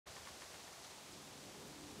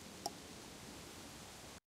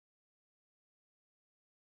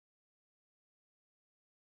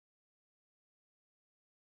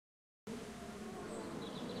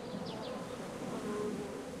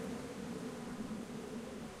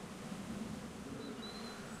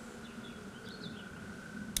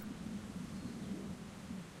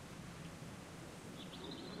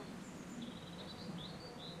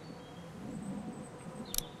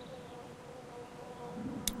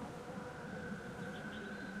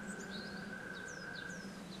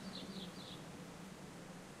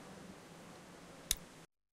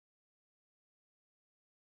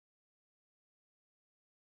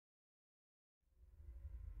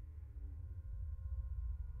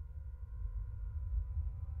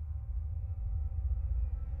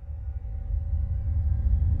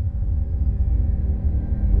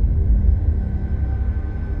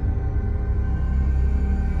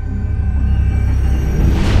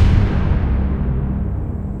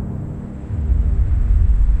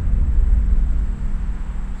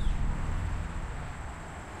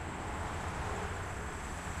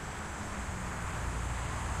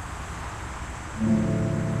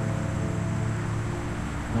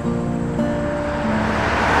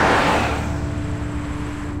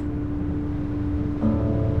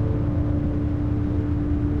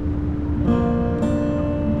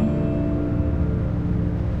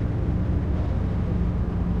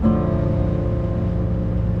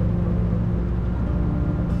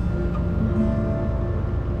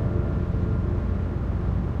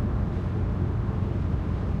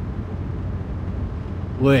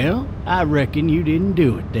Well, I reckon you didn't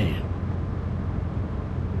do it then.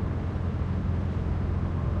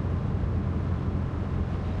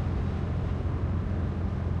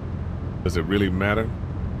 Does it really matter?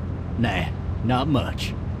 Nah, not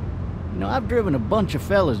much. You know, I've driven a bunch of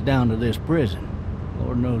fellas down to this prison.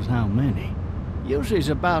 Lord knows how many. Usually it's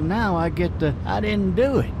about now I get the, I didn't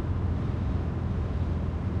do it.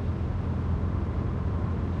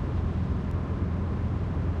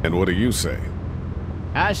 And what do you say?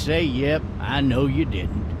 I say, yep, I know you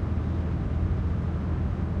didn't.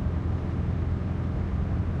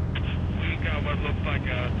 We got what looks like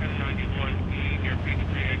a 1091E near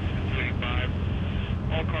Peachtree exit 285.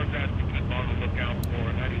 All cars have to keep on the lookout for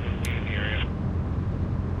 91E in the area.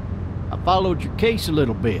 I followed your case a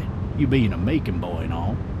little bit, you being a Macon boy and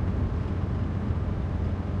all.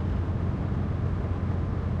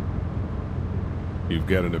 You've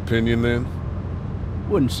got an opinion then?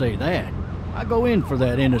 Wouldn't say that. I go in for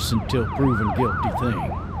that innocent till proven guilty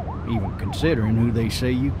thing, even considering who they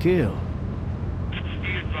say you killed.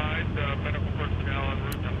 Be advised, medical personnel en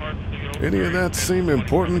route to Hartsfield. Any of that seem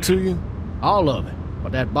important to you? All of it,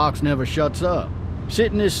 but that box never shuts up.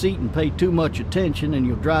 Sit in this seat and pay too much attention and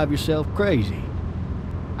you'll drive yourself crazy.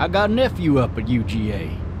 I got a nephew up at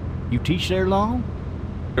UGA. You teach there long?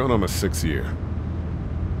 Going on my 6th year.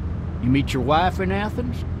 You meet your wife in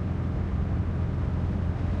Athens?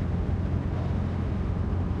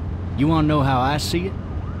 You want to know how I see it?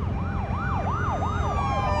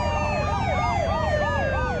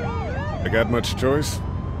 I got much choice?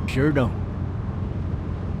 Sure don't.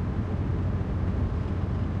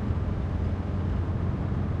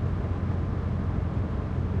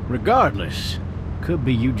 Regardless, could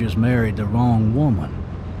be you just married the wrong woman.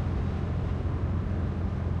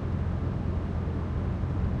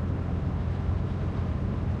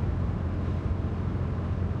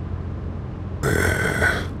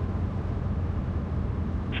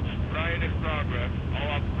 Riot in progress. All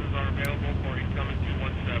officers are available for incoming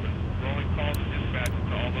 217. Rolling calls and dispatches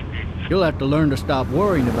to all locations. You'll have to learn to stop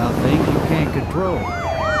worrying about things you can't control.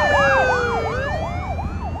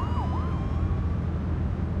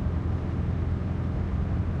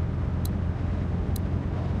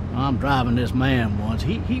 I'm driving this man once.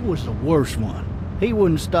 He was the worst one. He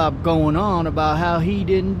wouldn't stop going on about how he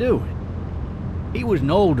didn't do it. He was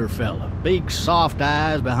an older fella, big soft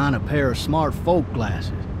eyes behind a pair of smart folk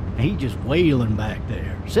glasses. And he just wailing back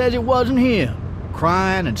there. Says it wasn't him.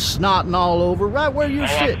 Crying and snotting all over right where you're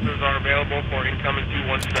sitting. All officers are available for incoming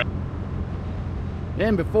 217.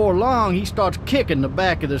 Then before long, he starts kicking the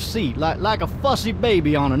back of the seat like a fussy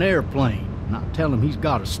baby on an airplane. And I tell him he's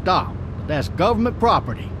got to stop, but that's government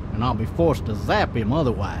property, and I'll be forced to zap him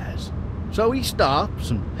otherwise. So he stops,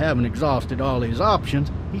 and having exhausted all his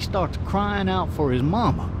options, he starts crying out for his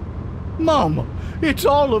mama. Mama, it's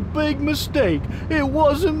all a big mistake. It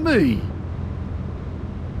wasn't me.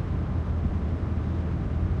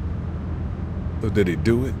 So did he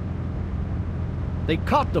do it? They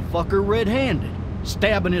caught the fucker red-handed,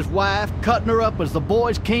 stabbing his wife, cutting her up as the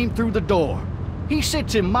boys came through the door. He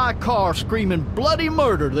sits in my car screaming bloody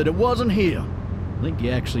murder that it wasn't him. I think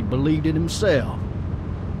he actually believed it himself.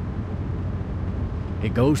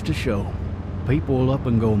 It goes to show, people will up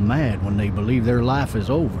and go mad when they believe their life is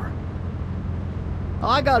over.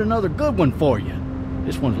 I got another good one for you.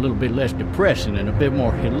 This one's a little bit less depressing and a bit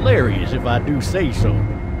more hilarious if I do say so.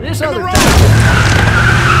 This other time...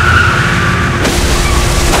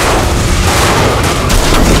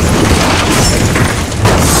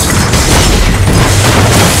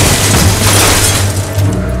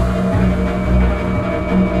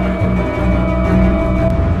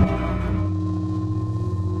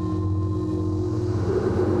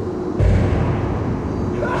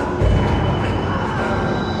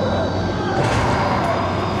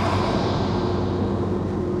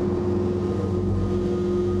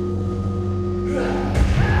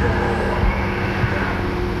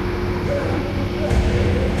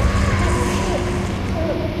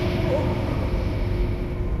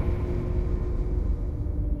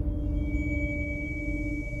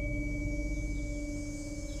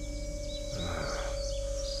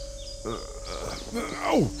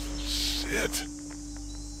 Oh, shit.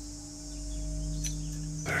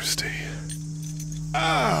 Thirsty.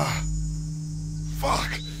 Ah! Fuck!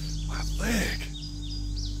 My leg.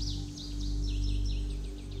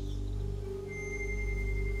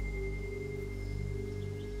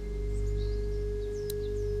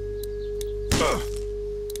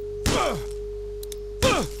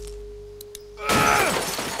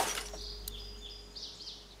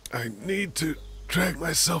 I need to drag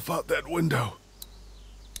myself out that window.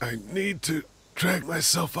 I need to drag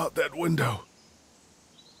myself out that window.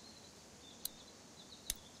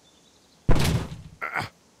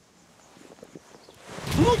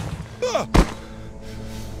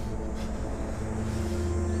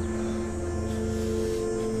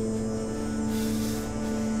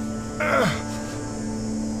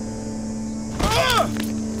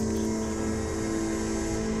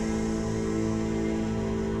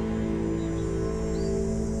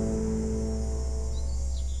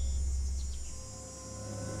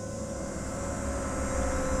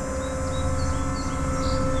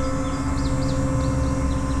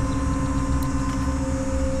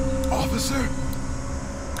 officer?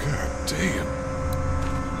 God damn.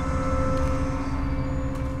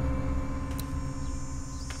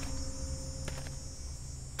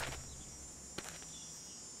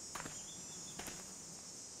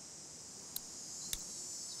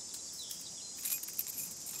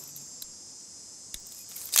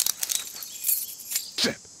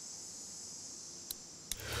 Shit.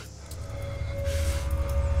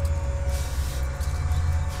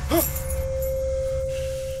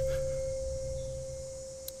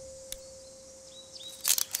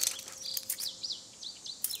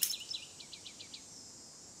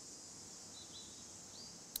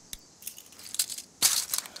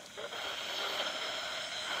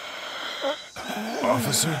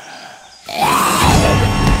 Officer?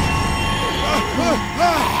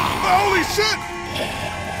 Holy shit!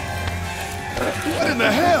 What in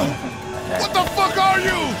the hell? What the fuck are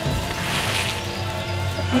you?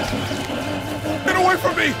 Get away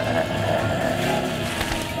from me!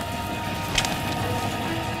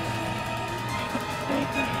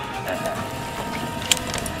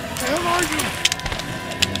 The hell are you?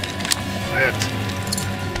 Shit!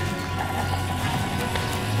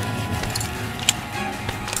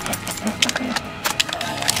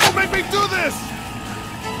 Don't make me do this!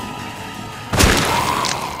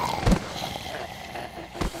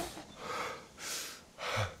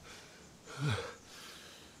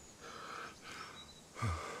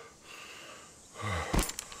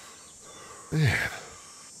 Man.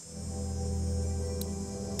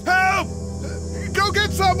 Help! Go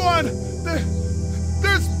get someone!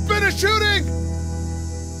 There's been a shooting!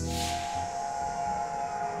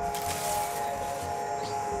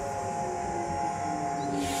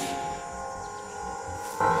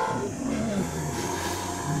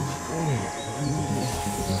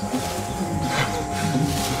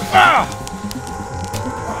 Ah!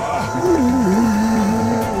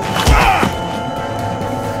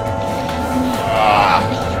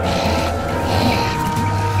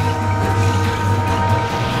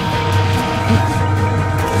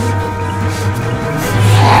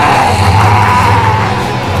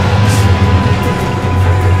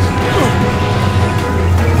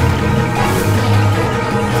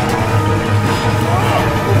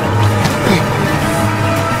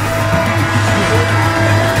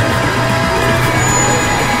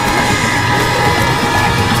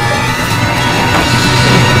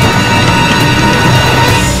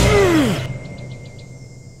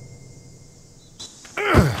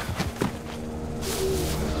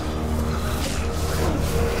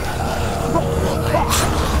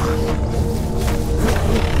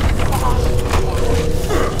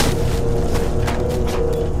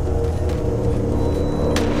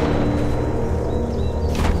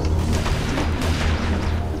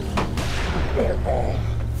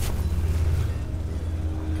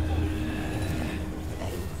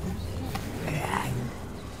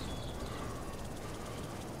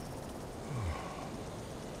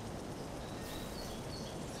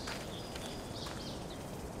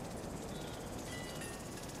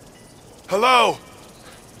 Hello?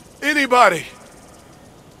 Anybody?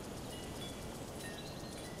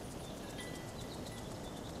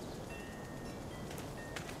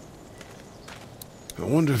 I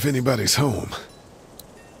wonder if anybody's home.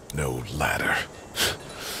 No ladder.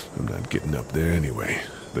 I'm not getting up there anyway.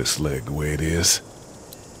 This leg the way it is.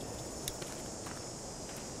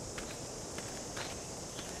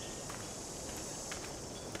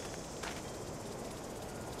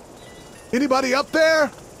 Anybody up there?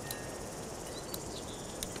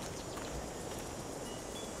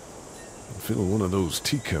 I'd fill one of those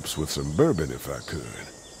teacups with some bourbon if I could.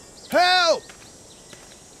 Help!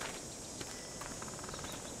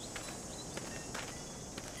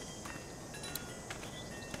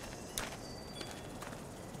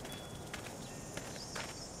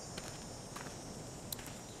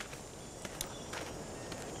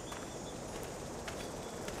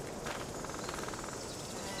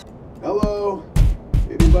 Hello?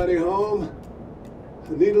 Anybody home? I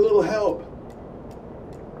need a little help.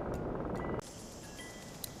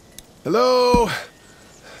 Hello?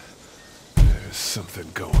 There's something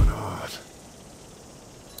going on.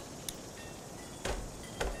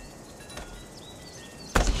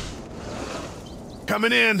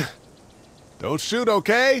 Coming in. Don't shoot,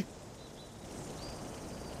 okay?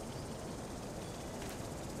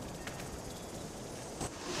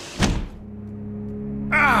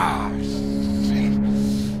 Ah! Shit.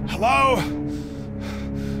 Hello?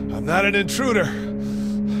 I'm not an intruder.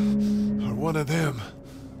 Or one of them.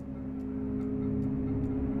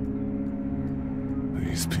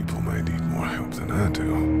 These people might need more help than I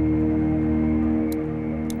do.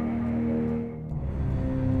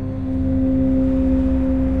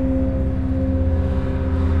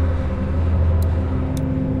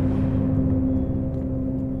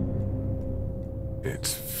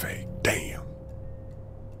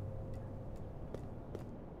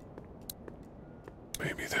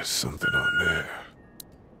 There's something on there.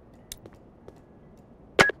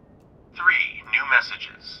 3 new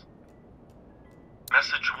messages.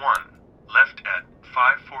 Message 1, left at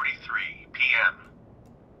 5:43 p.m.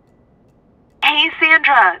 Hey,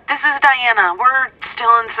 Sandra, this is Diana. We're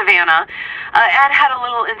still in Savannah. Ed had a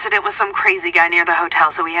little incident with some crazy guy near the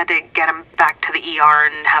hotel, so we had to get him back to the ER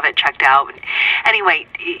and have it checked out. Anyway,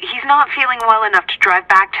 he's not feeling well enough to drive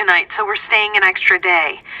back tonight, so we're staying an extra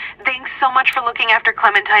day. Thanks so much for looking after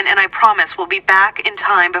Clementine, and I promise we'll be back in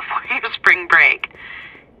time before your spring break.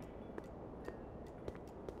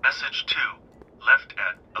 Message 2, left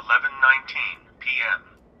at 11:19 p.m.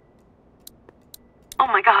 Oh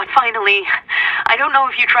my God, finally. I don't know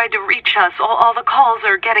if you tried to reach us. All the calls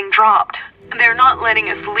are getting dropped. They're not letting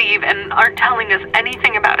us leave and aren't telling us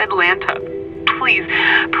anything about Atlanta. Please,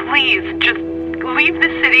 just leave the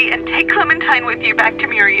city and take Clementine with you back to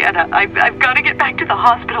Murrieta. I've got to get back to the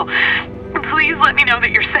hospital. Please let me know that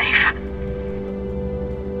you're safe.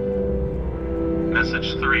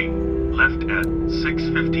 Message 3, left at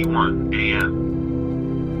 6:51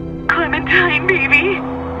 a.m. Clementine, baby.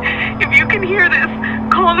 If you can hear this,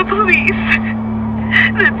 call the police.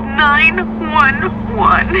 That's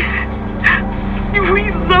 911.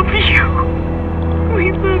 We love you.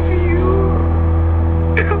 We love you.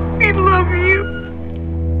 We love you.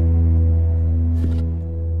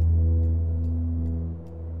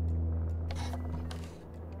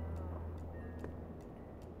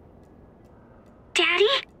 Daddy?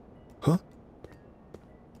 Huh?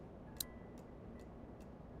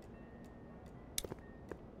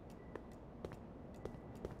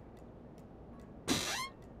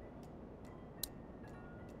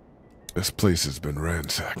 This place has been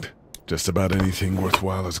ransacked. Just about anything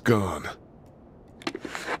worthwhile is gone.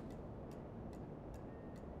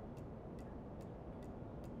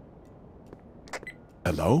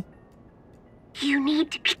 Hello? You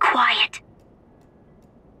need to be quiet.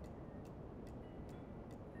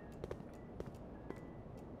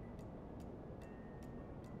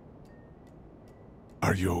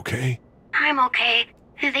 Are you okay? I'm okay.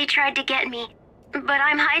 They tried to get me, but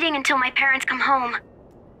I'm hiding until my parents come home.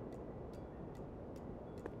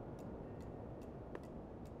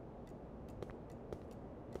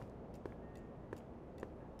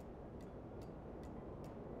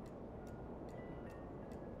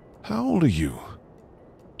 How old are you?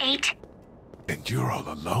 8. And you're all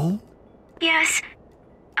alone? Yes.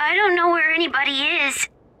 I don't know where anybody is.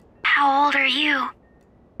 How old are you?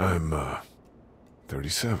 I'm,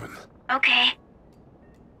 37. Okay.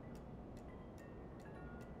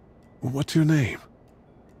 What's your name?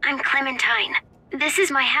 I'm Clementine. This is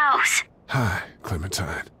my house. Hi,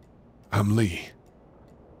 Clementine. I'm Lee.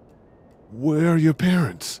 Where are your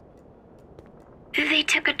parents? They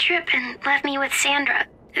took a trip and left me with Sandra.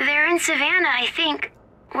 They're in Savannah, I think.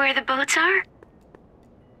 Where the boats are?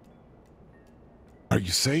 Are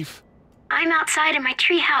you safe? I'm outside in my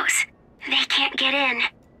treehouse. They can't get in.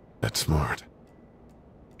 That's smart.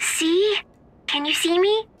 See? Can you see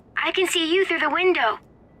me? I can see you through the window.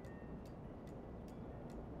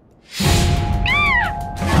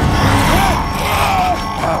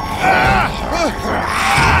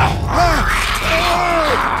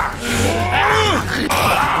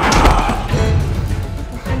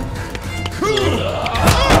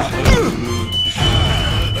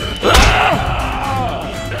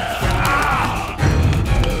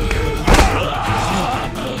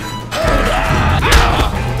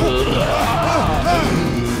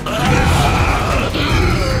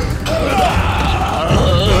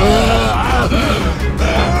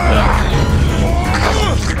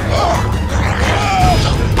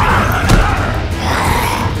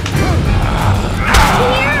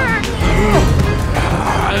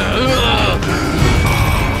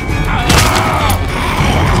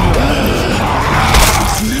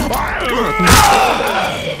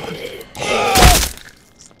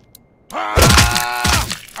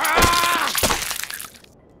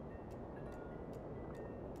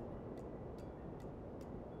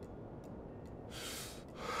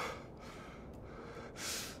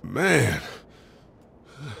 Man.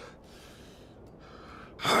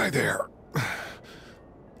 Hi there.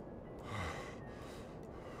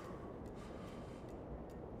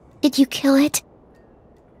 Did you kill it?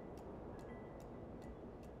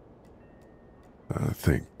 I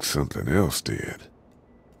think something else did.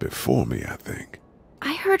 Before me, I think.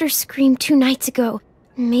 I heard her scream 2 nights ago.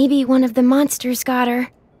 Maybe one of the monsters got her.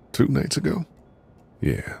 2 nights ago?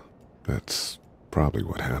 Yeah, that's probably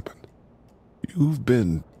what happened. You've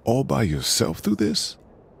been all by yourself through this?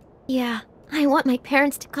 Yeah, I want my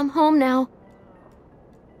parents to come home now.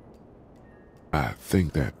 I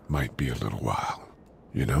think that might be a little while.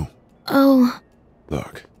 you know? Oh,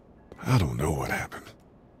 Look, I don't know what happened,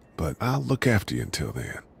 but I'll look after you until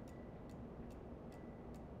then.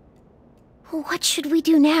 what should we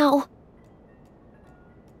do now?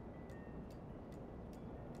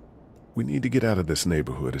 We need to get out of this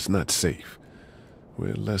neighborhood. It's not safe.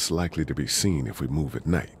 We're less likely to be seen if we move at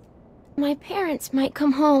night. My parents might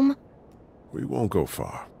come home. We won't go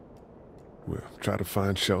far. We'll try to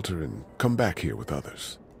find shelter and come back here with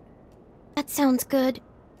others. That sounds good.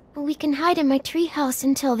 We can hide in my treehouse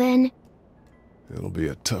until then. It'll be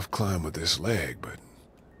a tough climb with this leg, but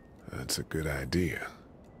that's a good idea.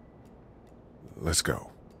 Let's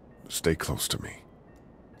go. Stay close to me.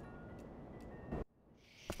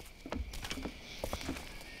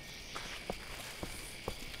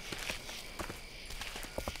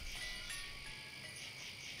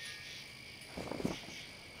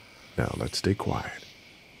 Now let's stay quiet.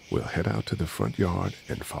 We'll head out to the front yard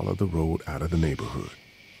and follow the road out of the neighborhood.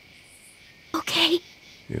 Okay.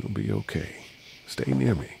 It'll be okay. Stay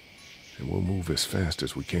near me, and we'll move as fast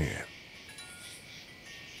as we can.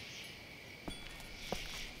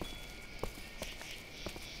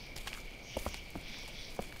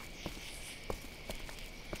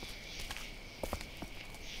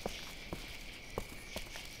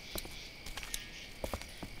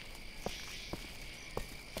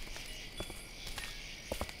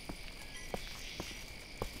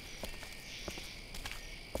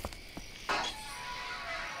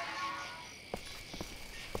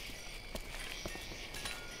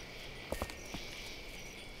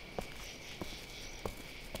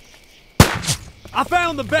 I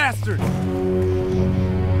found the bastard!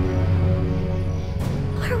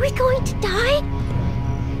 Are we going to die?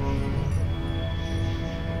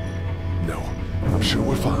 No, I'm sure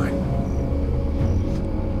we're fine.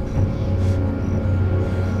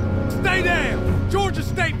 Stay down! Georgia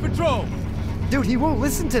State Patrol! Dude, he won't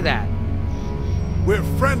listen to that. We're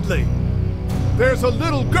friendly. There's a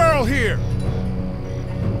little girl here.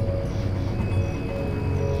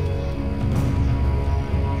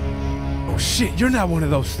 Oh shit, you're not one of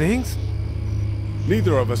those things?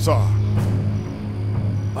 Neither of us are.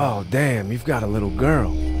 Oh damn, you've got a little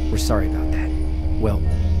girl. We're sorry about that. Well,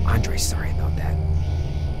 Andre's sorry about that.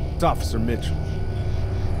 It's Officer Mitchell.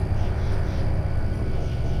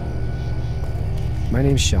 My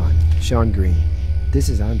name's Sean. Sean Green. This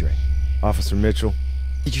is Andre. Officer Mitchell.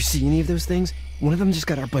 Did you see any of those things? One of them just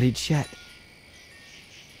got our buddy Chet.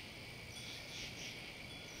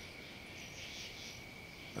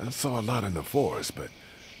 I saw a lot in the forest, but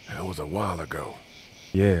that was a while ago.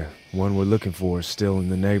 Yeah, one we're looking for is still in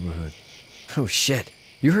the neighborhood. Oh shit.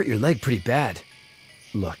 You hurt your leg pretty bad.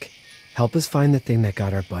 Look, help us find the thing that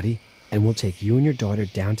got our buddy, and we'll take you and your daughter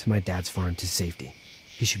down to my dad's farm to safety.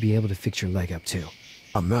 He should be able to fix your leg up too.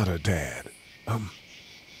 I'm not her dad.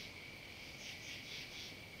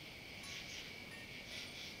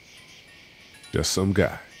 Just some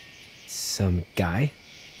guy. Some guy?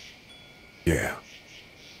 Yeah.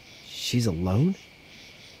 She's alone?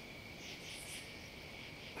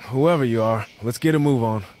 Whoever you are, let's get a move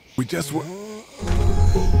on. We just were...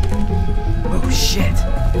 Oh shit!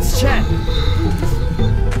 It's Chet!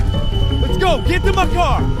 Let's go! Get to my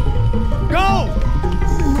car! Go!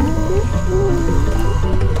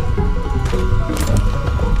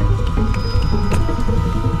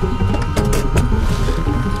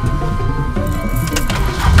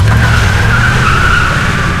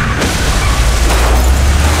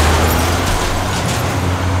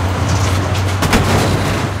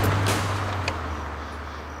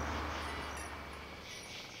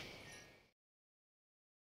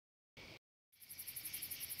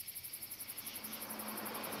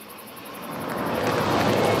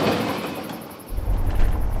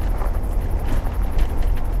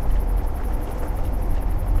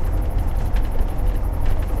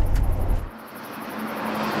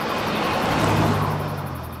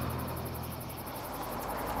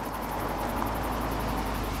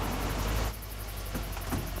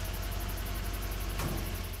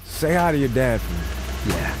 Say hi to your dad for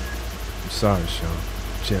me. Yeah, I'm sorry, Sean.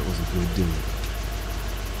 Chet was a good dude.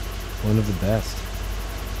 one of the best.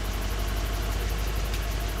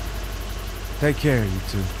 Take care, you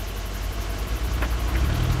two.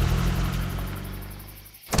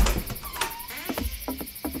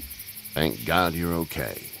 Thank God you're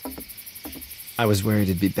okay. I was worried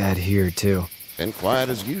it'd be bad here, too. Been quiet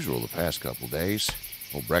as usual the past couple days.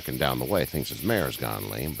 Old Brecken down the way thinks his mare's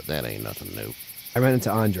gone lame, but that ain't nothing new. I ran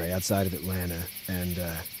into Andre outside of Atlanta, and,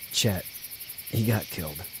 Chet, he got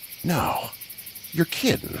killed. No. You're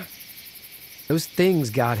kidding. Those things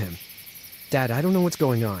got him. Dad, I don't know what's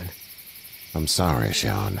going on. I'm sorry,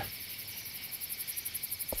 Sean.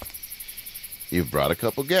 You've brought a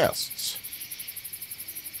couple guests.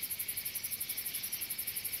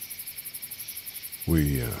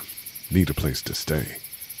 We, need a place to stay.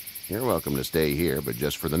 You're welcome to stay here, but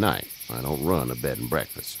just for the night. I don't run a bed and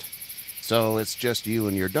breakfast. So it's just you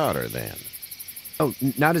and your daughter, then? Oh,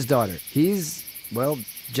 not his daughter. He's, well,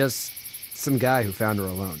 just some guy who found her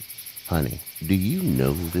alone. Honey, do you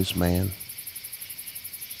know this man?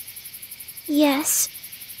 Yes.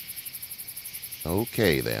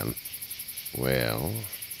 Okay, then. Well,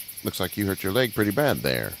 looks like you hurt your leg pretty bad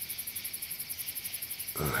there.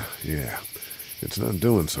 Yeah. It's not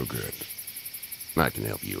doing so good. I can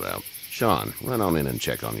help you out. Sean, run on in and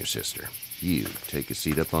check on your sister. You, take a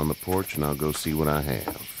seat up on the porch and I'll go see what I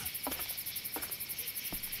have.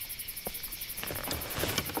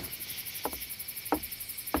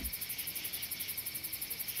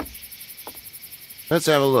 Let's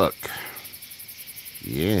have a look.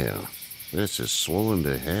 Yeah, this is swollen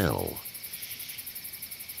to hell.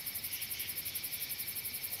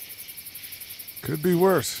 Could be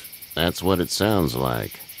worse. That's what it sounds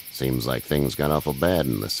like. Seems like things got awful bad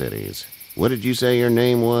in the cities. What did you say your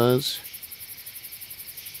name was?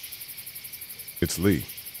 It's Lee.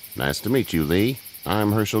 Nice to meet you, Lee.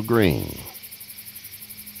 I'm Herschel Green.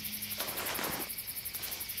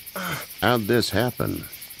 How'd this happen?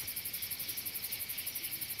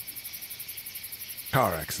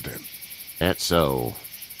 Car accident. That's so.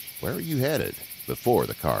 Where are you headed before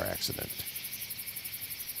the car accident?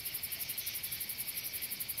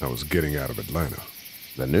 I was getting out of Atlanta.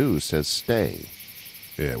 The news says stay.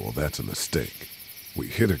 Yeah, well, that's a mistake. We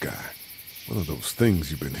hit a guy. One of those things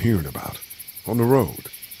you've been hearing about. On the road.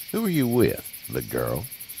 Who are you with? The girl?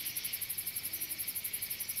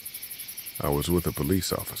 I was with a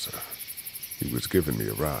police officer. He was giving me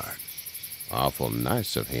a ride. Awful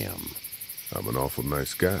nice of him. I'm an awful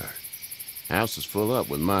nice guy. House is full up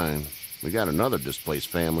with mine. We got another displaced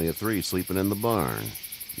family of 3 sleeping in the barn.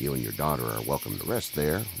 You and your daughter are welcome to rest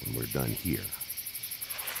there when we're done here.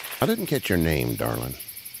 I didn't catch your name, darling.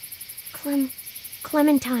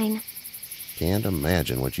 Clementine. Can't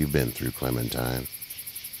imagine what you've been through, Clementine.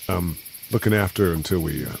 I'm looking after her until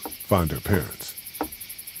we find her parents.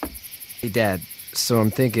 Hey, Dad, so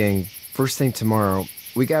I'm thinking, first thing tomorrow,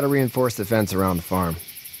 we gotta reinforce the fence around the farm.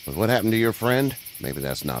 But what happened to your friend? Maybe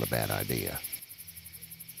that's not a bad idea.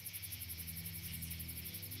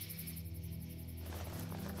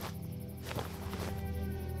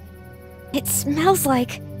 It smells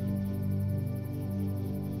like...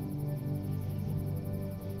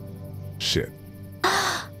 Shit.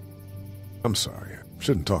 I'm sorry. I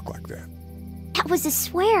shouldn't talk like that. That was a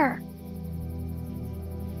swear.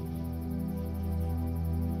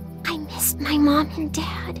 I missed my mom and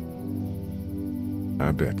dad.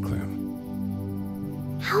 I bet,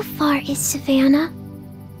 Clem. How far is Savannah?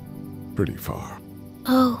 Pretty far.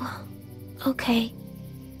 Oh, okay.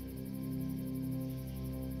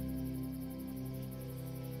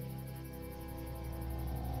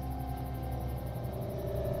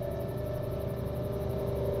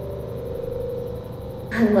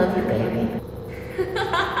 I love you, baby.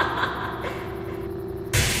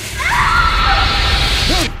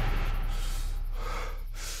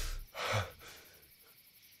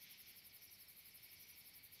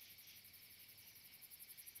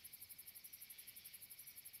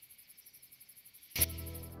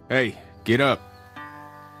 Hey, get up.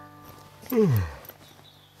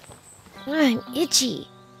 I'm itchy.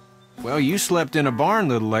 Well, you slept in a barn,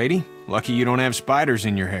 little lady. Lucky you don't have spiders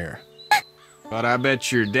in your hair. But I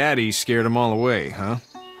bet your daddy scared them all away, huh?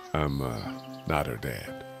 I'm, not her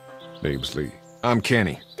dad. Name's Lee. I'm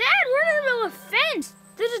Kenny. Dad, we're in the middle of a fence.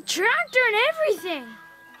 There's a tractor and everything.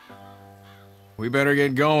 We better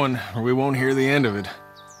get going, or we won't hear the end of it.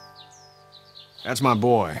 That's my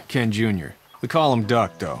boy, Ken Jr. We call him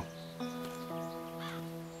Duck, though.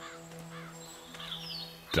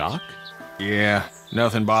 Doc? Yeah,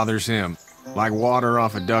 nothing bothers him. Like water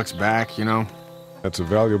off a duck's back, you know? That's a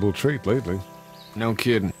valuable trait lately. No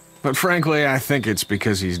kidding. But frankly, I think it's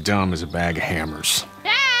because he's dumb as a bag of hammers.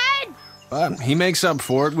 Dad! But he makes up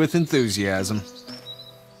for it with enthusiasm.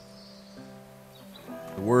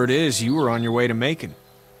 The word is you were on your way to Macon.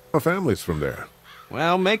 Our family's from there.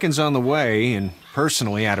 Well, Macon's on the way, and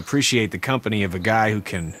personally, I'd appreciate the company of a guy who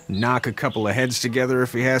can knock a couple of heads together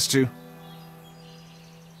if he has to.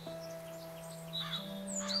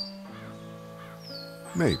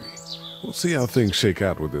 Maybe. We'll see how things shake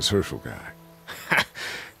out with this Herschel guy.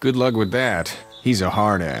 Good luck with that. He's a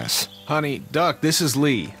hard ass. Honey, Duck, this is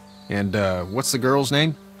Lee. And, what's the girl's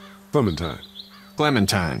name? Clementine.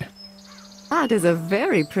 Clementine. That is a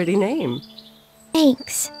very pretty name.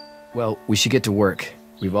 Thanks. Well, we should get to work.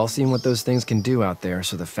 We've all seen what those things can do out there,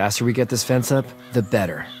 so the faster we get this fence up, the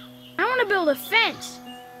better. I want to build a fence.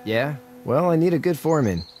 Yeah? Well, I need a good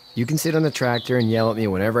foreman. You can sit on the tractor and yell at me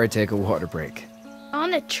whenever I take a water break.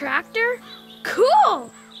 On the tractor?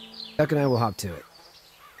 Cool! Chuck and I will hop to it.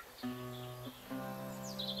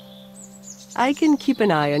 I can keep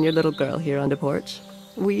an eye on your little girl here on the porch.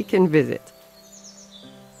 We can visit.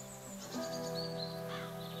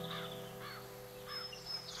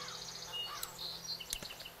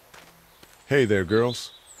 Hey there,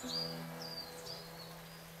 girls.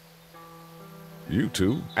 You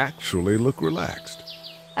two actually look relaxed.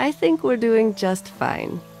 I think we're doing just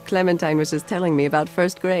fine. Clementine was just telling me about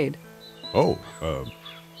first grade. Oh,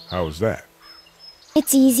 how was that?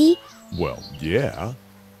 It's easy. Well, yeah.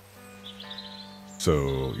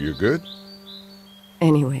 So, you're good?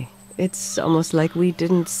 Anyway, it's almost like we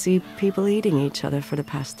didn't see people eating each other for the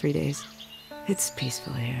past 3 days. It's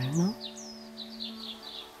peaceful here, no?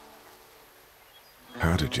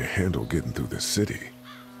 How did you handle getting through the city?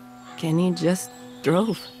 Kenny just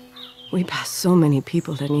drove. We passed so many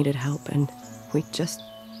people that needed help, and we just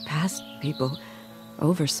passed people.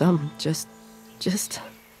 Over some, just...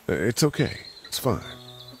 It's okay. It's fine.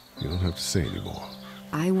 You don't have to say anymore.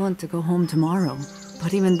 I want to go home tomorrow,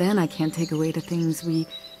 but even then I can't take away the things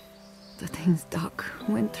Doc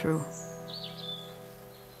went through.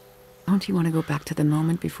 Don't you want to go back to the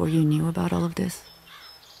moment before you knew about all of this?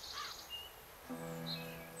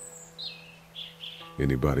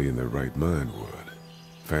 Anybody in their right mind would.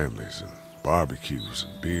 Families and barbecues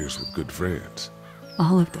and beers with good friends.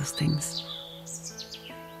 All of those things.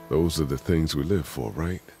 Those are the things we live for,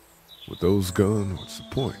 right? With those gone, what's the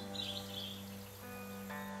point?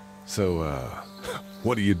 So,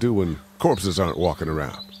 what do you do when corpses aren't walking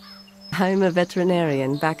around? I'm a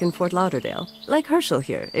veterinarian back in Fort Lauderdale. Like Herschel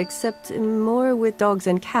here, except more with dogs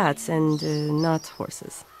and cats and not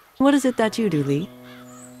horses. What is it that you do, Lee?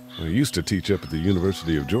 I used to teach up at the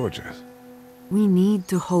University of Georgia. We need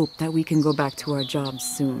to hope that we can go back to our jobs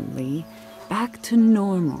soon, Lee. Back to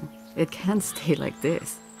normal. It can't stay like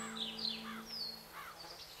this.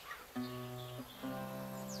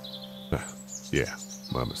 Yeah,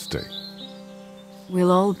 my mistake. We'll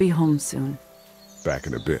all be home soon. Back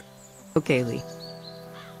in a bit. Okay, Lee.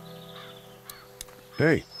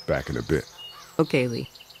 Hey, back in a bit. Okay, Lee.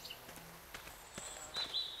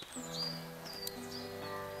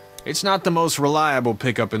 It's not the most reliable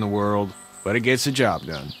pickup in the world, but it gets the job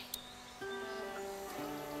done.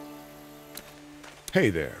 Hey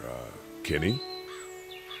there, Kenny.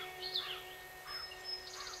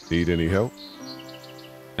 Need any help?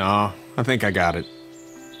 No, I think I got it.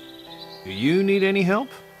 Do you need any help?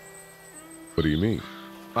 What do you mean?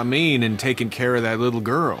 I mean, in taking care of that little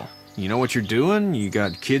girl. You know what you're doing? You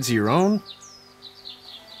got kids of your own?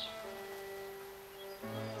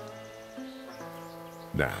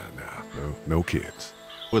 Nah, no kids.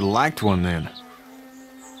 Would've liked one then.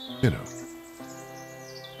 You know.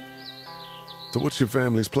 So what's your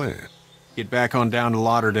family's plan? Get back on down to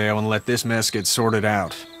Lauderdale and let this mess get sorted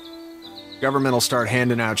out. Government will start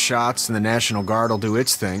handing out shots and the National Guard will do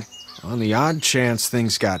its thing. On the odd chance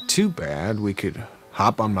things got too bad, we could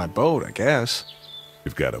hop on my boat, I guess.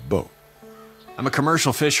 You've got a boat? I'm a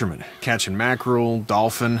commercial fisherman, catching mackerel,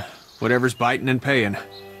 dolphin, whatever's biting and paying.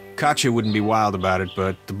 Katya wouldn't be wild about it,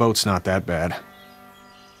 but the boat's not that bad.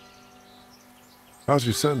 How's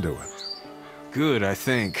your son doing? Good, I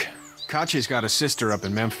think. Katya's got a sister up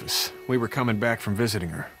in Memphis. We were coming back from visiting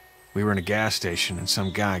her. We were in a gas station and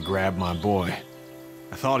some guy grabbed my boy.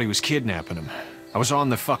 I thought he was kidnapping him. I was on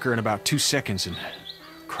the fucker in about 2 seconds and...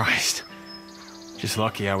 Christ. Just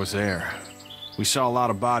lucky I was there. We saw a lot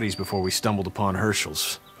of bodies before we stumbled upon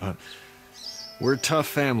Herschel's, but... We're a tough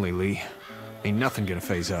family, Lee. Ain't nothing gonna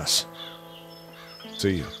faze us.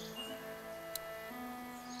 See you.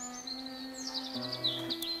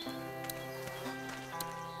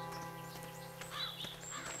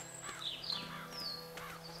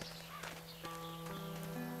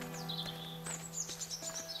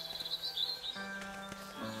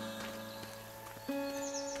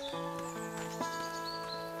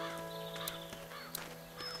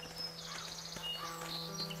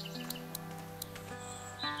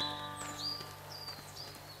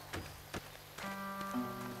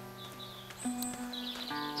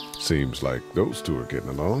 Seems like those two are getting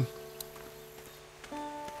along.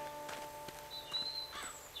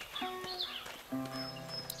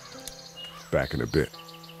 Back in a bit.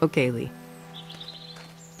 Okay, Lee.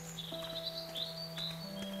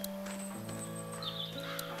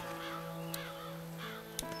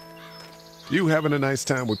 You having a nice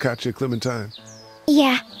time with Katya, Clementine?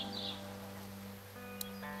 Yeah.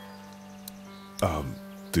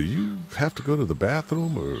 Do you have to go to the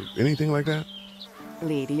bathroom or anything like that?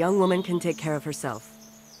 Lee, the young woman can take care of herself.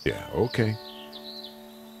 Yeah, okay.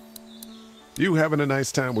 You having a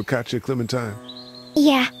nice time with Katya, Clementine?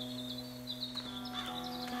 Yeah.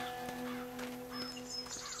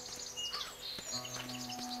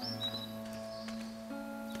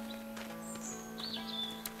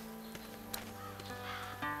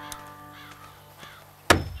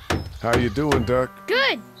 How you doing, Duck?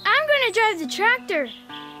 Good. I'm gonna drive the tractor.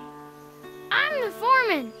 I'm the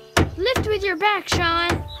foreman. Lift with your back,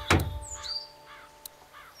 Sean.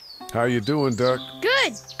 How you doing, Duck?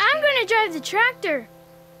 Good. I'm gonna drive the tractor.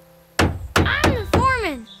 I'm the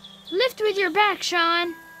foreman. Lift with your back,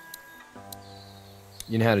 Sean.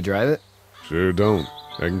 You know how to drive it? Sure don't.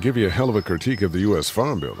 I can give you a hell of a critique of the U.S.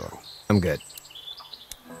 Farm Bill, though. I'm good.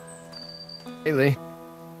 Hey, Lee.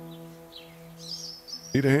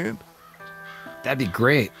 Need a hand? That'd be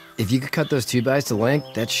great. If you could cut those 2x to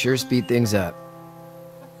length, that'd sure speed things up.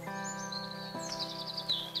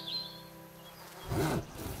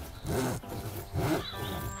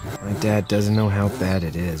 My dad doesn't know how bad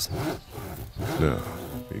it is. No,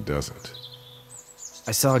 he doesn't.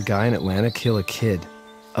 I saw a guy in Atlanta kill a kid.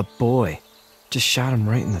 A boy. Just shot him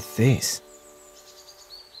right in the face.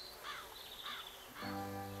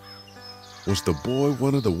 Was the boy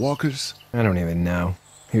one of the walkers? I don't even know.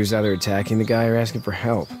 He was either attacking the guy or asking for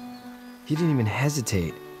help. He didn't even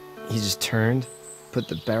hesitate. He just turned, put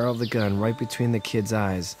the barrel of the gun right between the kid's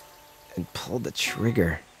eyes, and pulled the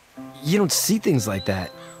trigger. You don't see things like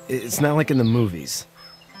that. It's not like in the movies.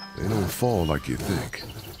 They don't fall like you think.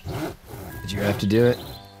 Did you have to do it?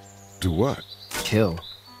 Do what? Kill.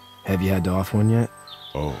 Have you had to off one yet?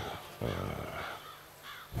 Oh,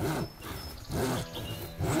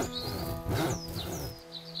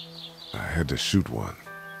 I had to shoot one.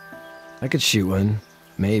 I could shoot one.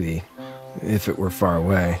 Maybe. If it were far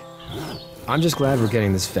away. I'm just glad we're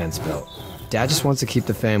getting this fence built. Dad just wants to keep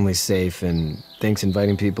the family safe and thinks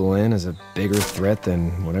inviting people in is a bigger threat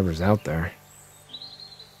than whatever's out there.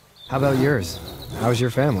 How about yours? How's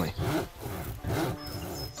your family?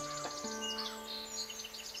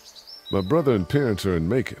 My brother and parents are in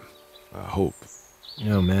Macon. I hope.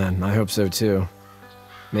 Oh man, I hope so too.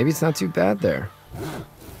 Maybe it's not too bad there.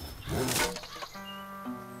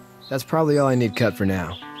 That's probably all I need cut for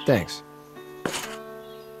now. Thanks.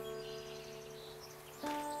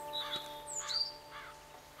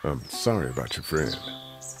 I'm sorry about your friend.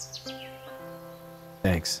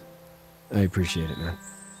 Thanks. I appreciate it, man.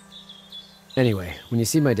 Anyway, when you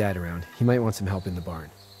see my dad around, he might want some help in the barn.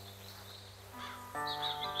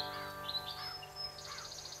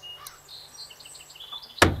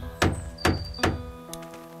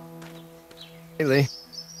 Hey, Lee.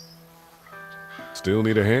 Still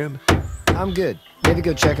need a hand? I'm good. Maybe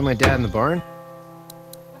go check on my dad in the barn?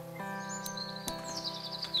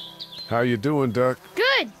 How you doing, Duck?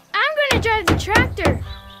 Good. I'm gonna drive the tractor.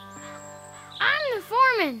 I'm the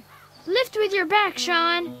foreman. Lift with your back,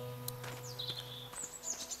 Sean.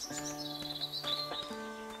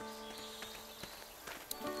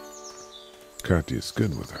 Katya's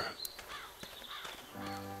good with her.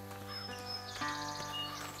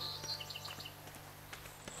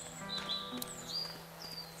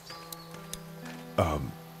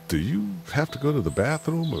 Do you have to go to the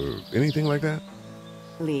bathroom or anything like that?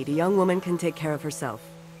 Lee, the young woman can take care of herself.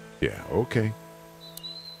 Yeah, okay.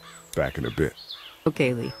 Back in a bit.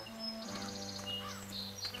 Okay, Lee.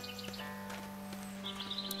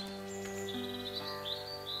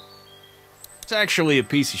 It's actually a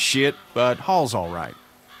piece of shit, but Hall's all right.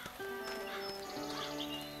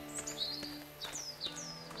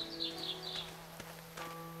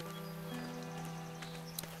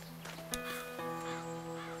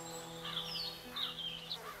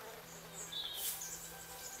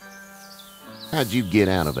 How'd you get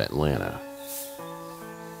out of Atlanta?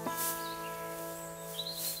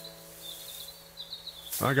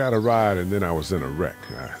 I got a ride and then I was in a wreck.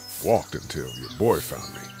 I walked until your boy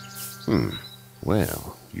found me.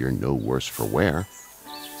 Well, you're no worse for wear.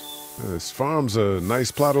 This farm's a nice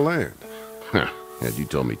plot of land. Huh. Had you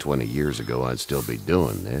told me 20 years ago I'd still be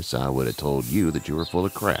doing this, I would have told you that you were full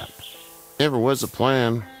of crap. Never was a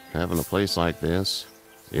plan, having a place like this.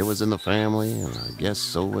 It was in the family, and I guess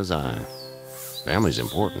so was I. Family's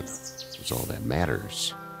important. It's all that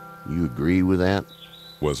matters. You agree with that?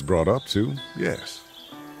 Was brought up to, yes.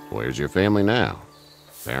 Where's your family now?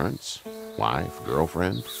 Parents? Wife?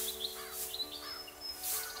 Girlfriend?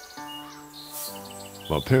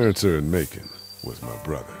 My parents are in Macon with my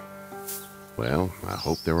brother. Well, I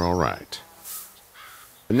hope they're all right.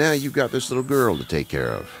 But now you've got this little girl to take care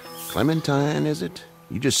of. Clementine, is it?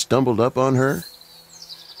 You just stumbled up on her?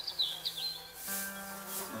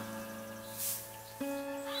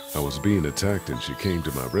 was being attacked and she came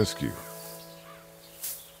to my rescue.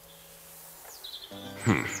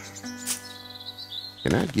 Can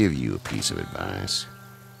I give you a piece of advice?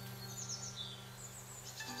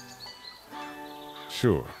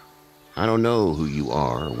 Sure. I don't know who you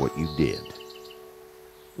are or what you did.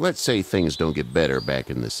 Let's say things don't get better back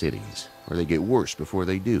in the cities, or they get worse before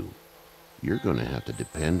they do. You're gonna have to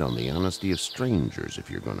depend on the honesty of strangers if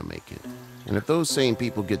you're gonna make it. And if those same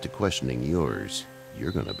people get to questioning yours,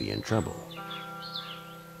 you're gonna be in trouble.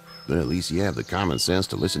 Then at least you have the common sense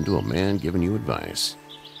to listen to a man giving you advice.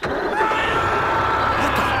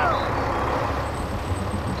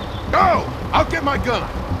 No! I'll get my gun!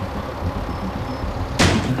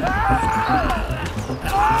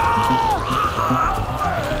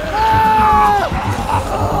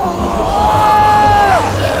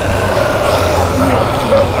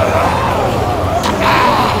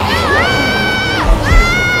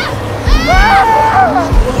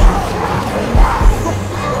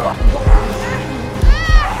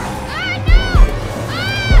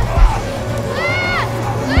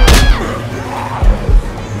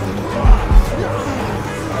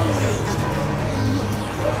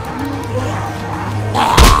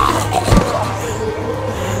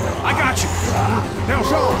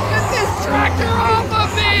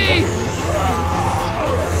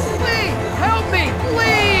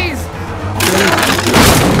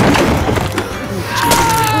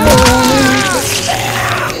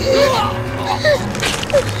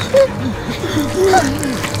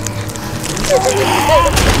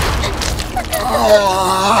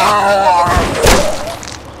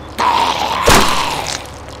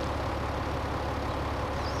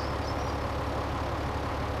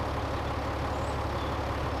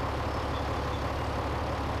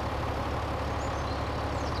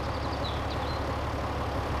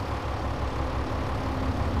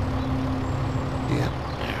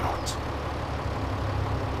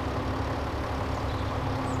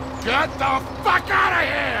 Get the fuck out of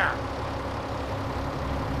here!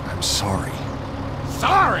 I'm sorry.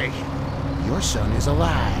 Sorry? Your son is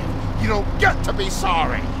alive. You don't get to be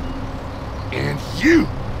sorry. And you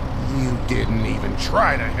didn't even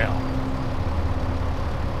try to help.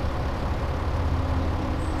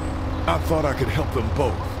 I thought I could help them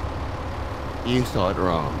both. You thought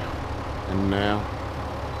wrong. And now?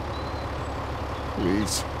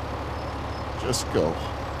 Please, just go.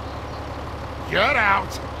 Get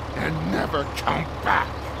out and never come back.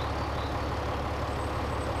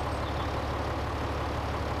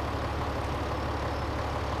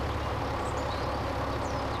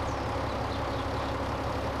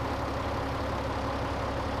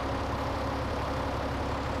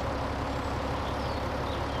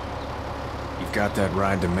 You've got that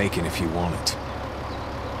ride to Macon if you want it.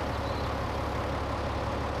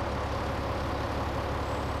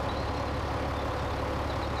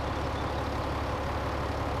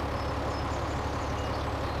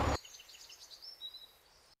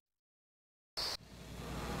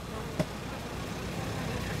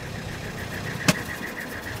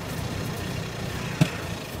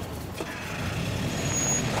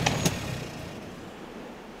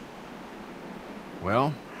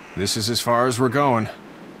 Well, this is as far as we're going.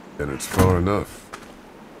 And it's far enough.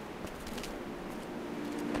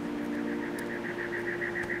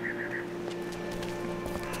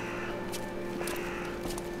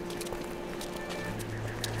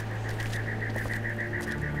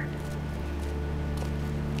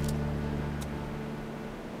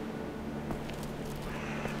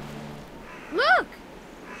 Look!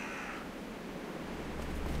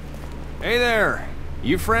 Hey there!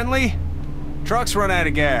 You friendly? Truck's run out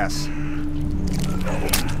of gas.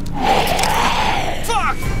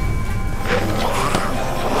 Fuck!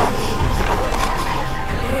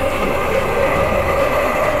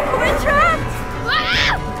 We're trapped!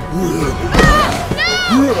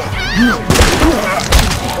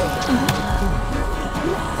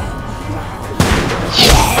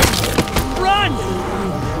 Run!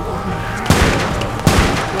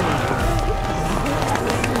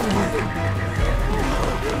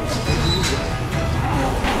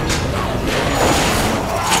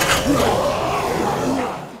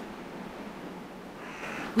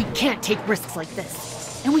 We can't take risks like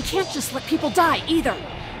this. And we can't just let people die, either.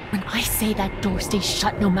 When I say that door stays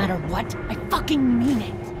shut no matter what, I fucking mean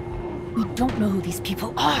it. We don't know who these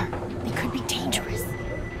people are. They could be dangerous.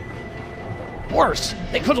 Worse,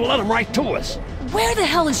 they could have let them right to us. Where the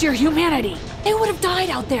hell is your humanity? They would have died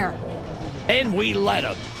out there. And we let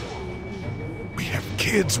them. We have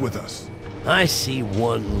kids with us. I see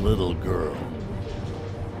one little girl.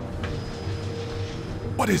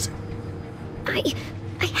 What is it?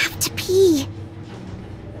 I have to pee.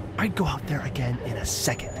 I'd go out there again in a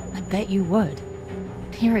second. I bet you would.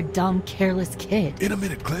 You're a dumb, careless kid. In a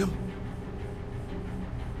minute, Clem.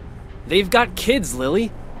 They've got kids,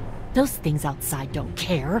 Lily. Those things outside don't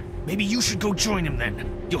care. Maybe you should go join him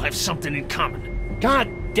then. You'll have something in common. God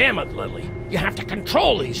damn it, Lily. You have to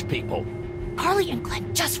control these people. Harley and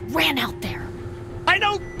Glenn just ran out there. I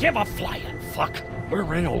don't give a flying fuck.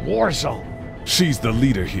 We're in a war zone. She's the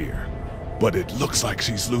leader here, but it looks like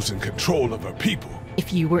she's losing control of her people.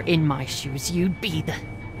 If you were in my shoes, you'd be the...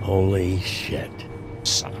 Holy shit.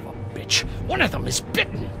 Son of a bitch. One of them is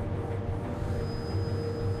bitten.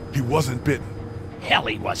 He wasn't bitten. Hell,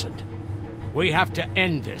 he wasn't. We have to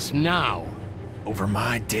end this now. Over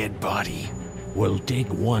my dead body, we'll dig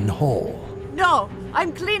one hole. No,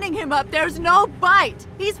 I'm cleaning him up. There's no bite.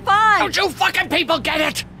 He's fine. Don't you fucking people get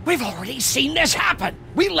it? We've already seen this happen.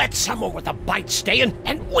 We let someone with a bite stay in,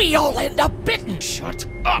 and we all end up bitten. Shut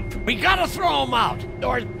up. We gotta throw him out,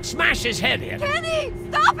 or smash his head in. Kenny,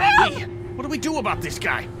 stop him! Hey, what do we do about this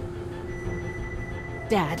guy?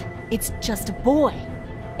 Dad, it's just a boy.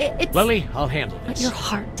 It's... Lily, I'll handle this. But your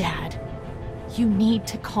heart, Dad. You need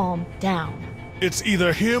to calm down. It's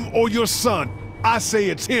either him or your son. I say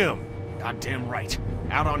it's him. Goddamn right.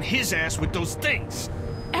 Out on his ass with those things.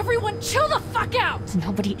 Everyone chill the fuck out!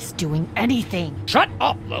 Nobody is doing anything. Shut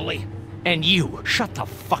up, Lily. And you, shut the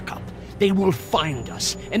fuck up. They will find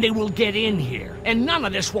us, and they will get in here, and none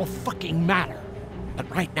of this will fucking matter. But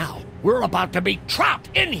right now, we're about to be trapped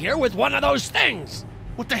in here with one of those things.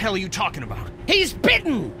 What the hell are you talking about? He's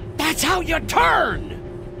bitten! That's how you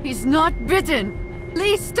turn! He's not bitten.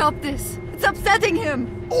 Please stop this. It's upsetting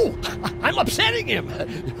him. Oh, I'm upsetting him.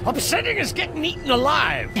 Upsetting is getting eaten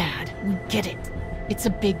alive. Dad, we get it. It's a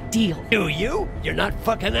big deal. Do you? You're not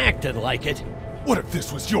fucking acting like it. What if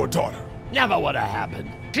this was your daughter? Never would have happened.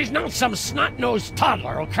 She's not some snot-nosed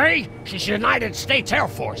toddler, okay? She's United States Air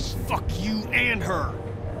Force. Fuck you and her.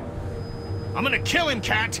 I'm gonna kill him,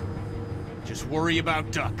 Cat. Just worry about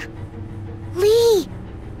Duck. Lee!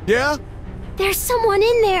 Yeah? There's someone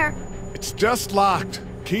in there. It's just locked.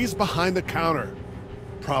 Key's behind the counter.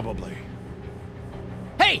 Probably.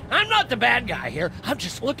 Hey, I'm not the bad guy here. I'm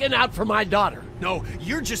just looking out for my daughter. No,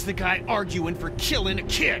 you're just the guy arguing for killing a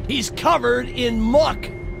kid. He's covered in muck.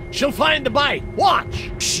 She'll find the bite.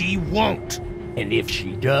 Watch. She won't. And if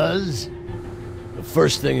she does, the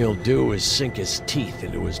first thing he'll do is sink his teeth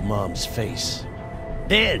into his mom's face.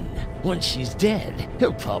 Then, once she's dead,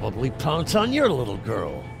 he'll probably pounce on your little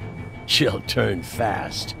girl. She'll turn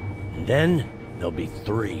fast. And then there'll be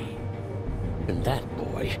 3. And that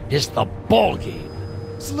boy is the ball game.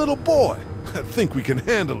 It's a little boy. I think we can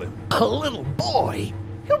handle him. A little boy?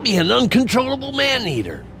 He'll be an uncontrollable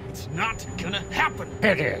man-eater. It's not gonna happen.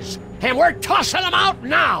 It is. And we're tossing him out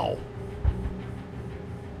now!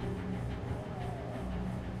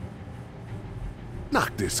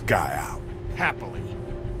 Knock this guy out. Happily.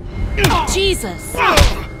 Jesus!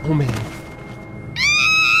 Oh, man.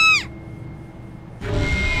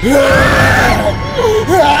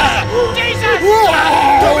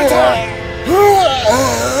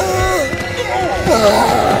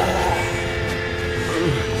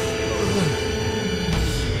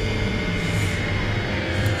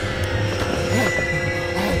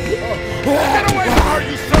 Get away from her,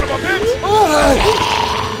 you son of a bitch!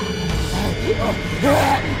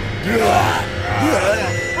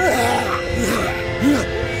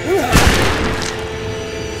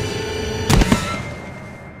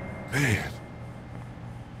 Man.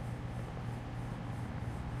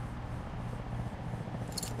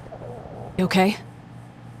 You okay?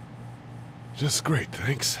 Just great,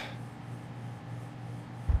 thanks.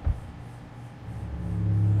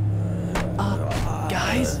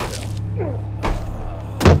 Guys?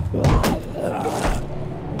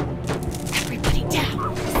 Everybody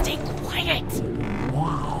down! Stay quiet!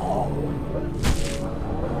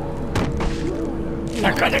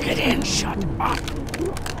 They're gonna get in. Shut up.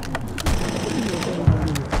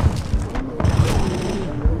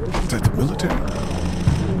 Is that the military?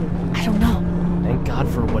 I don't know. Thank God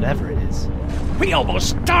for whatever it is. We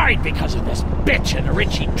almost died because of this bitch and a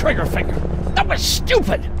Richie trigger finger. That was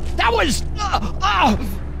stupid. That was...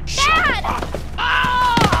 Dad!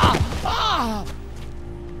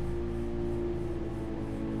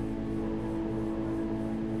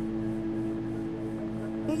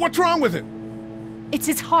 What's wrong with it? It's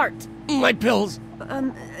his heart. My pills.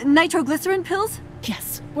 Nitroglycerin pills?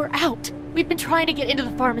 Yes, we're out. We've been trying to get into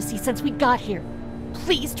the pharmacy since we got here.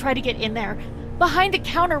 Please try to get in there. Behind the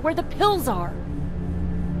counter where the pills are.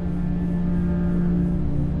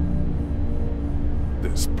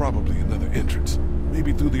 There's probably another entrance.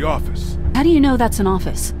 Maybe through the office. How do you know that's an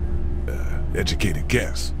office? Educated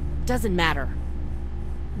guess. Doesn't matter.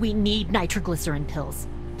 We need nitroglycerin pills.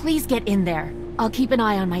 Please get in there. I'll keep an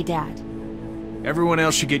eye on my dad. Everyone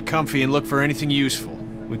else should get comfy and look for anything useful.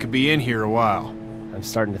 We could be in here a while. I'm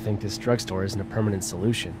starting to think this drugstore isn't a permanent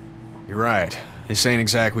solution. You're right. This ain't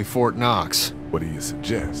exactly Fort Knox. What do you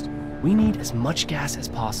suggest? We need as much gas as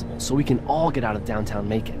possible so we can all get out of downtown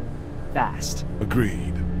Macon. Fast.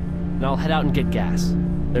 Agreed. And I'll head out and get gas.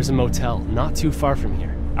 There's a motel not too far from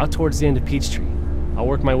here, out towards the end of Peachtree. I'll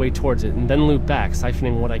work my way towards it and then loop back,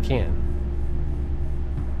 siphoning what I can.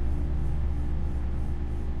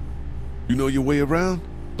 You know your way around?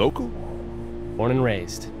 Local? Born and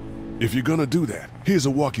raised. If you're gonna do that, here's a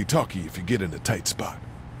walkie-talkie if you get in a tight spot.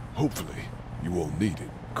 Hopefully, you won't need it.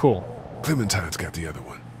 Cool. Clementine's got the other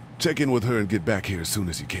one. Check in with her and get back here as soon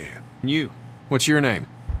as you can. You? What's your name?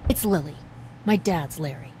 It's Lily. My dad's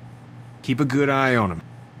Larry. Keep a good eye on him.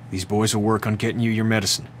 These boys will work on getting you your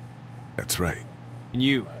medicine. That's right. And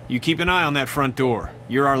you keep an eye on that front door.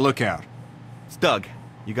 You're our lookout. It's Doug.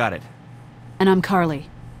 You got it. And I'm Carly.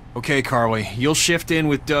 Okay, Carly. You'll shift in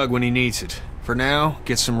with Doug when he needs it. For now,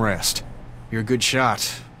 get some rest. You're a good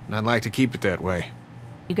shot, and I'd like to keep it that way.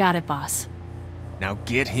 You got it, boss. Now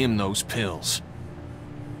get him those pills.